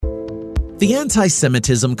The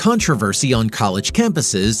anti-Semitism controversy on college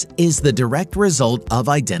campuses is the direct result of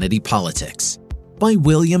identity politics. By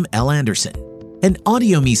William L. Anderson, an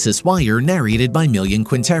audio Mises Wire narrated by Millian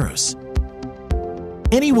Quinteros.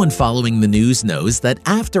 Anyone following the news knows that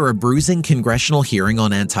after a bruising congressional hearing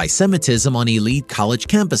on anti-Semitism on elite college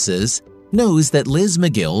campuses, knows that Liz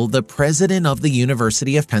McGill, the president of the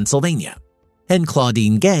University of Pennsylvania, and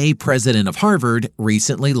Claudine Gay, president of Harvard,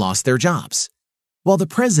 recently lost their jobs, while the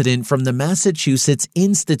president from the Massachusetts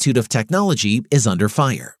Institute of Technology is under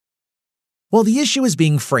fire. While the issue is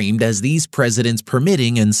being framed as these presidents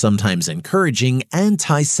permitting and sometimes encouraging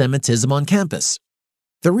anti-Semitism on campus,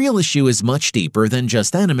 the real issue is much deeper than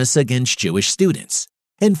just animus against Jewish students,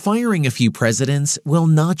 and firing a few presidents will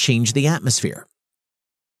not change the atmosphere.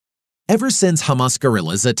 Ever since Hamas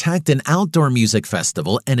guerrillas attacked an outdoor music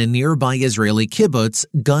festival and a nearby Israeli kibbutz,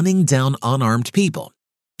 gunning down unarmed people,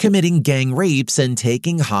 committing gang rapes, and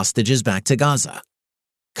taking hostages back to Gaza,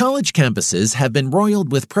 college campuses have been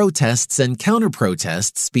roiled with protests and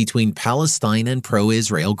counter-protests between Palestine and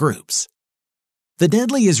pro-Israel groups. The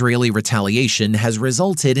deadly Israeli retaliation has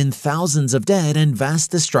resulted in thousands of dead and vast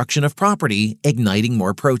destruction of property, igniting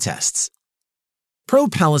more protests.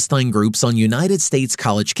 Pro-Palestine groups on United States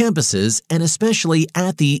college campuses, and especially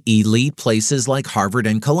at the elite places like Harvard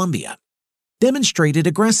and Columbia, demonstrated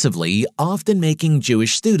aggressively, often making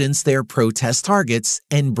Jewish students their protest targets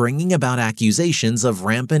and bringing about accusations of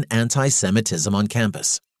rampant anti-Semitism on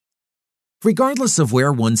campus. Regardless of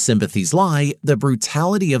where one's sympathies lie, the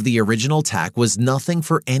brutality of the original attack was nothing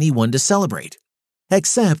for anyone to celebrate,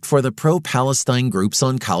 except for the pro-Palestine groups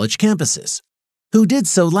on college campuses, who did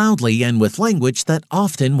so loudly and with language that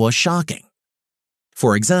often was shocking.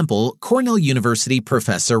 For example, Cornell University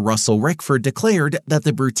professor Russell Rickford declared that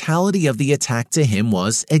the brutality of the attack to him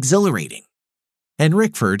was exhilarating. And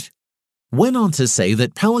Rickford went on to say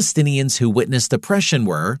that Palestinians who witnessed oppression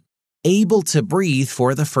were able to breathe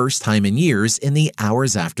for the first time in years in the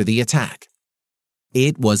hours after the attack.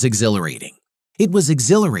 It was exhilarating. It was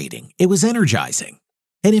exhilarating. It was energizing.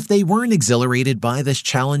 And if they weren't exhilarated by this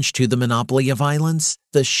challenge to the monopoly of violence,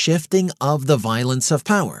 the shifting of the violence of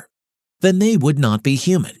power, then they would not be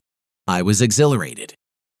human. I was exhilarated.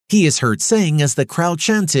 He is heard saying as the crowd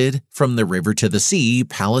chanted, "From the river to the sea,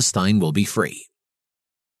 Palestine will be free."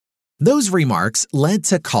 Those remarks led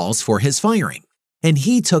to calls for his firing, and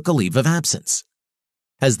he took a leave of absence.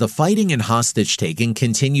 As the fighting and hostage-taking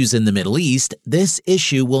continues in the Middle East, this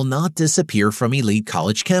issue will not disappear from elite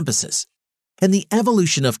college campuses, and the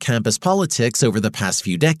evolution of campus politics over the past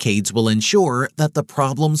few decades will ensure that the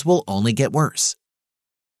problems will only get worse.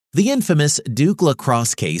 The infamous Duke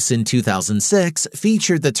lacrosse case in 2006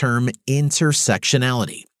 featured the term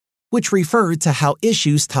intersectionality, which referred to how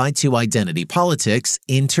issues tied to identity politics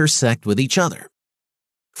intersect with each other.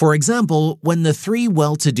 For example, when the three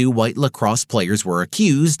well-to-do white lacrosse players were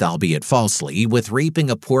accused, albeit falsely, with raping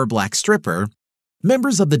a poor black stripper,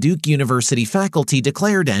 members of the Duke University faculty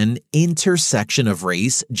declared an intersection of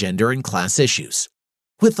race, gender, and class issues,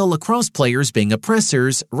 with the lacrosse players being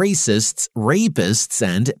oppressors, racists, rapists,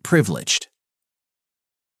 and privileged.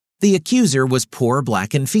 The accuser was poor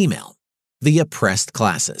black and female, the oppressed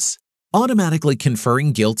classes, automatically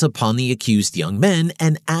conferring guilt upon the accused young men,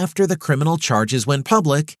 and after the criminal charges went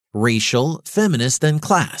public, racial, feminist, and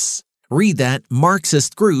class, read that,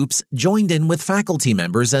 Marxist groups joined in with faculty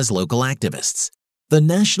members as local activists. The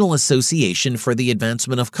National Association for the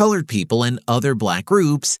Advancement of Colored People and other black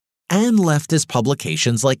groups, and leftist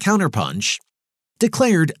publications like Counterpunch,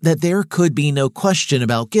 declared that there could be no question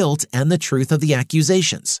about guilt and the truth of the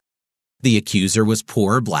accusations. The accuser was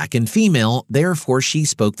poor, black, and female, therefore she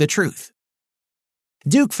spoke the truth.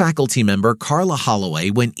 Duke faculty member Carla Holloway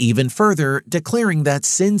went even further, declaring that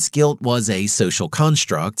since guilt was a social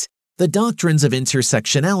construct, the doctrines of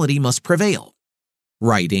intersectionality must prevail.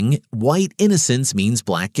 Writing, white innocence means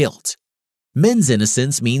black guilt. Men's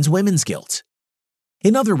innocence means women's guilt.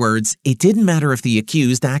 In other words, it didn't matter if the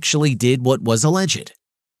accused actually did what was alleged.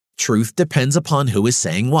 Truth depends upon who is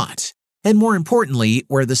saying what, and more importantly,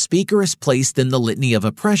 where the speaker is placed in the litany of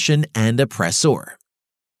oppression and oppressor.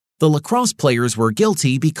 The lacrosse players were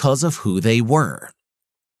guilty because of who they were.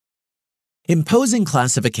 Imposing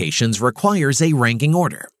classifications requires a ranking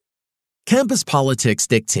order. Campus politics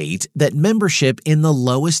dictate that membership in the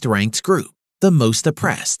lowest ranked group, the most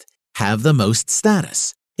oppressed, have the most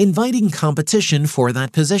status, inviting competition for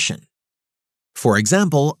that position. For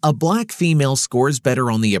example, a black female scores better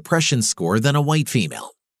on the oppression score than a white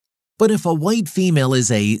female. But if a white female is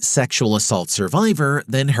a sexual assault survivor,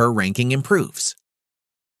 then her ranking improves.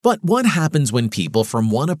 But what happens when people from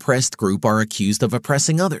one oppressed group are accused of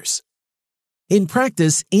oppressing others? In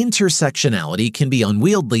practice, intersectionality can be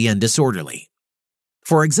unwieldy and disorderly.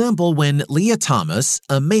 For example, when Leah Thomas,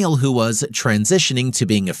 a male who was transitioning to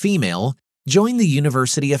being a female, joined the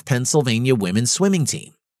University of Pennsylvania women's swimming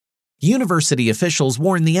team, university officials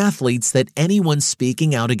warned the athletes that anyone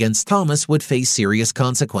speaking out against Thomas would face serious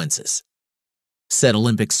consequences. Said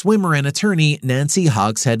Olympic swimmer and attorney Nancy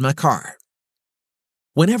Hogshead-Makar.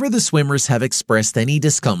 Whenever the swimmers have expressed any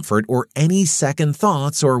discomfort or any second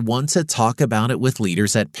thoughts or want to talk about it with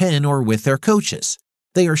leaders at Penn or with their coaches,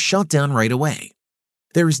 they are shut down right away.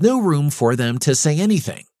 There is no room for them to say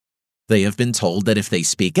anything. They have been told that if they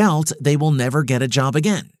speak out, they will never get a job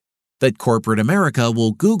again. That corporate America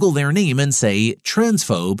will Google their name and say,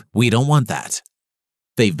 "Transphobe, we don't want that."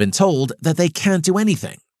 They've been told that they can't do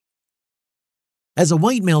anything. As a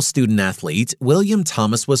white male student athlete, William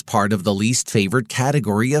Thomas was part of the least favored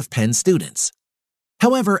category of Penn students.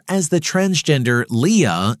 However, as the transgender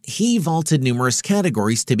Leah, he vaulted numerous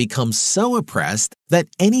categories to become so oppressed that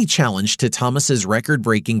any challenge to Thomas's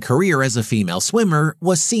record-breaking career as a female swimmer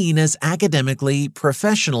was seen as academically,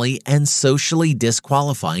 professionally, and socially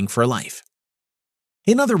disqualifying for life.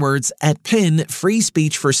 In other words, at Penn, free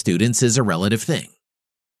speech for students is a relative thing.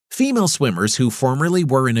 Female swimmers who formerly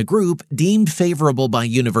were in a group deemed favorable by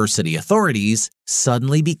university authorities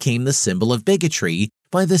suddenly became the symbol of bigotry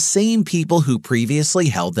by the same people who previously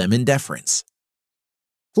held them in deference.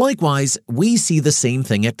 Likewise, we see the same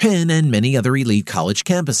thing at Penn and many other elite college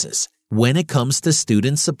campuses when it comes to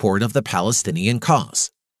student support of the Palestinian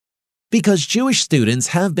cause. Because Jewish students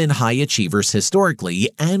have been high achievers historically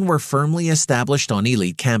and were firmly established on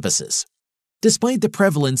elite campuses, despite the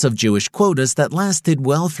prevalence of Jewish quotas that lasted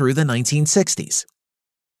well through the 1960s.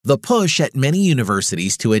 The push at many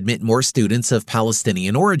universities to admit more students of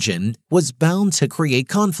Palestinian origin was bound to create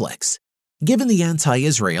conflicts, given the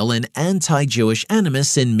anti-Israel and anti-Jewish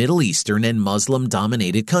animus in Middle Eastern and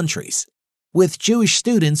Muslim-dominated countries, with Jewish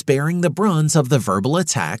students bearing the brunt of the verbal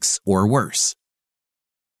attacks or worse.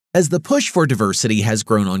 As the push for diversity has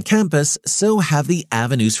grown on campus, so have the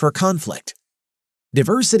avenues for conflict.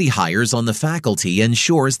 Diversity hires on the faculty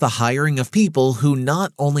ensures the hiring of people who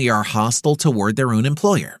not only are hostile toward their own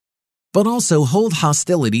employer, but also hold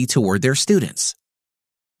hostility toward their students.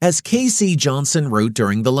 As K.C. Johnson wrote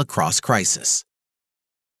during the lacrosse crisis,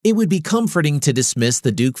 "It would be comforting to dismiss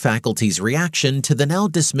the Duke faculty's reaction to the now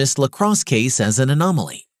dismissed lacrosse case as an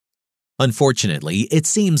anomaly. Unfortunately, it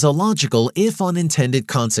seems a logical if unintended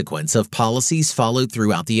consequence of policies followed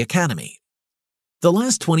throughout the academy. The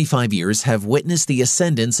last 25 years have witnessed the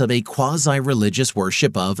ascendance of a quasi-religious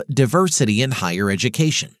worship of diversity in higher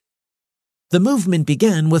education. The movement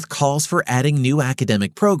began with calls for adding new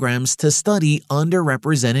academic programs to study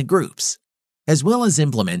underrepresented groups, as well as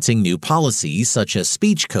implementing new policies such as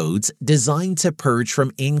speech codes designed to purge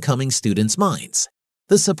from incoming students' minds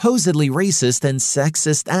the supposedly racist and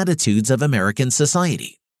sexist attitudes of American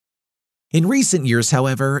society. In recent years,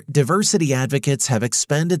 however, diversity advocates have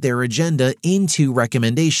expanded their agenda into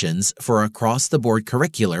recommendations for across-the-board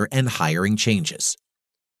curricular and hiring changes.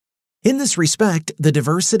 In this respect, the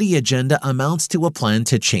diversity agenda amounts to a plan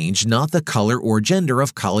to change not the color or gender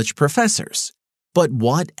of college professors, but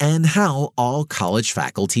what and how all college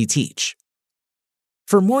faculty teach.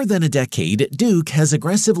 For more than a decade, Duke has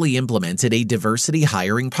aggressively implemented a diversity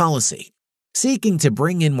hiring policy, seeking to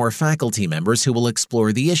bring in more faculty members who will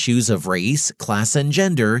explore the issues of race, class, and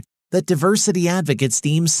gender that diversity advocates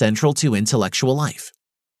deem central to intellectual life.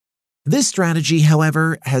 This strategy,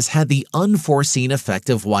 however, has had the unforeseen effect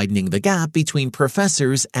of widening the gap between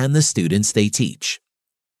professors and the students they teach.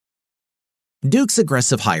 Duke's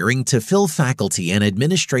aggressive hiring to fill faculty and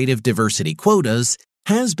administrative diversity quotas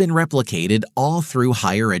has been replicated all through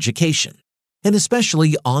higher education, and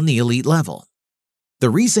especially on the elite level. The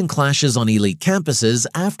recent clashes on elite campuses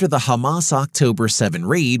after the Hamas October 7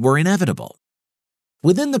 raid were inevitable.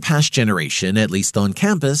 Within the past generation, at least on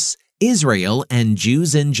campus, Israel and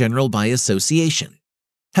Jews in general by association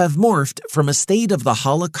have morphed from a state of the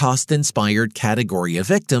Holocaust-inspired category of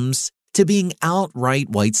victims to being outright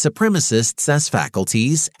white supremacists as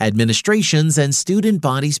faculties, administrations, and student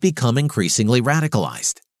bodies become increasingly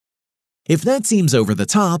radicalized. If that seems over the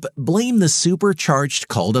top, blame the supercharged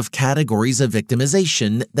cult of categories of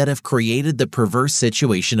victimization that have created the perverse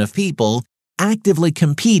situation of people actively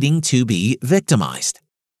competing to be victimized,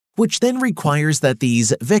 which then requires that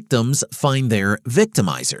these victims find their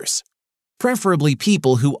victimizers, preferably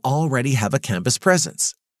people who already have a campus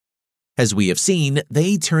presence. As we have seen,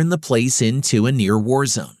 they turn the place into a near war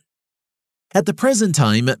zone. At the present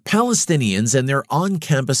time, Palestinians and their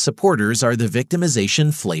on-campus supporters are the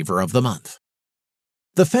victimization flavor of the month.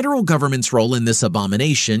 The federal government's role in this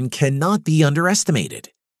abomination cannot be underestimated.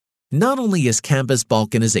 Not only is campus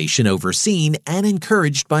balkanization overseen and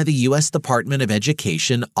encouraged by the U.S. Department of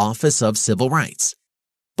Education Office of Civil Rights,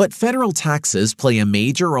 but federal taxes play a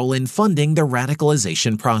major role in funding the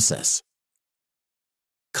radicalization process.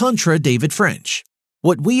 Contra David French.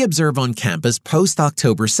 What we observe on campus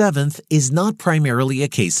post-October 7th is not primarily a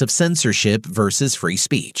case of censorship versus free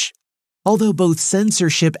speech, although both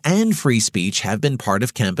censorship and free speech have been part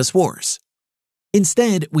of campus wars.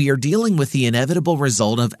 Instead, we are dealing with the inevitable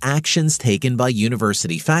result of actions taken by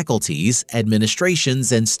university faculties,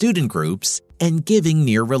 administrations, and student groups and giving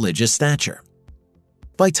near religious stature.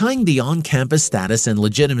 By tying the on-campus status and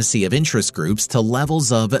legitimacy of interest groups to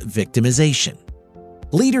levels of victimization,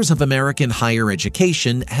 leaders of American higher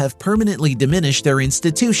education have permanently diminished their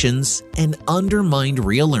institutions and undermined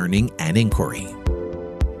real learning and inquiry.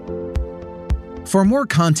 For more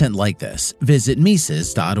content like this, visit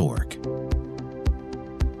Mises.org.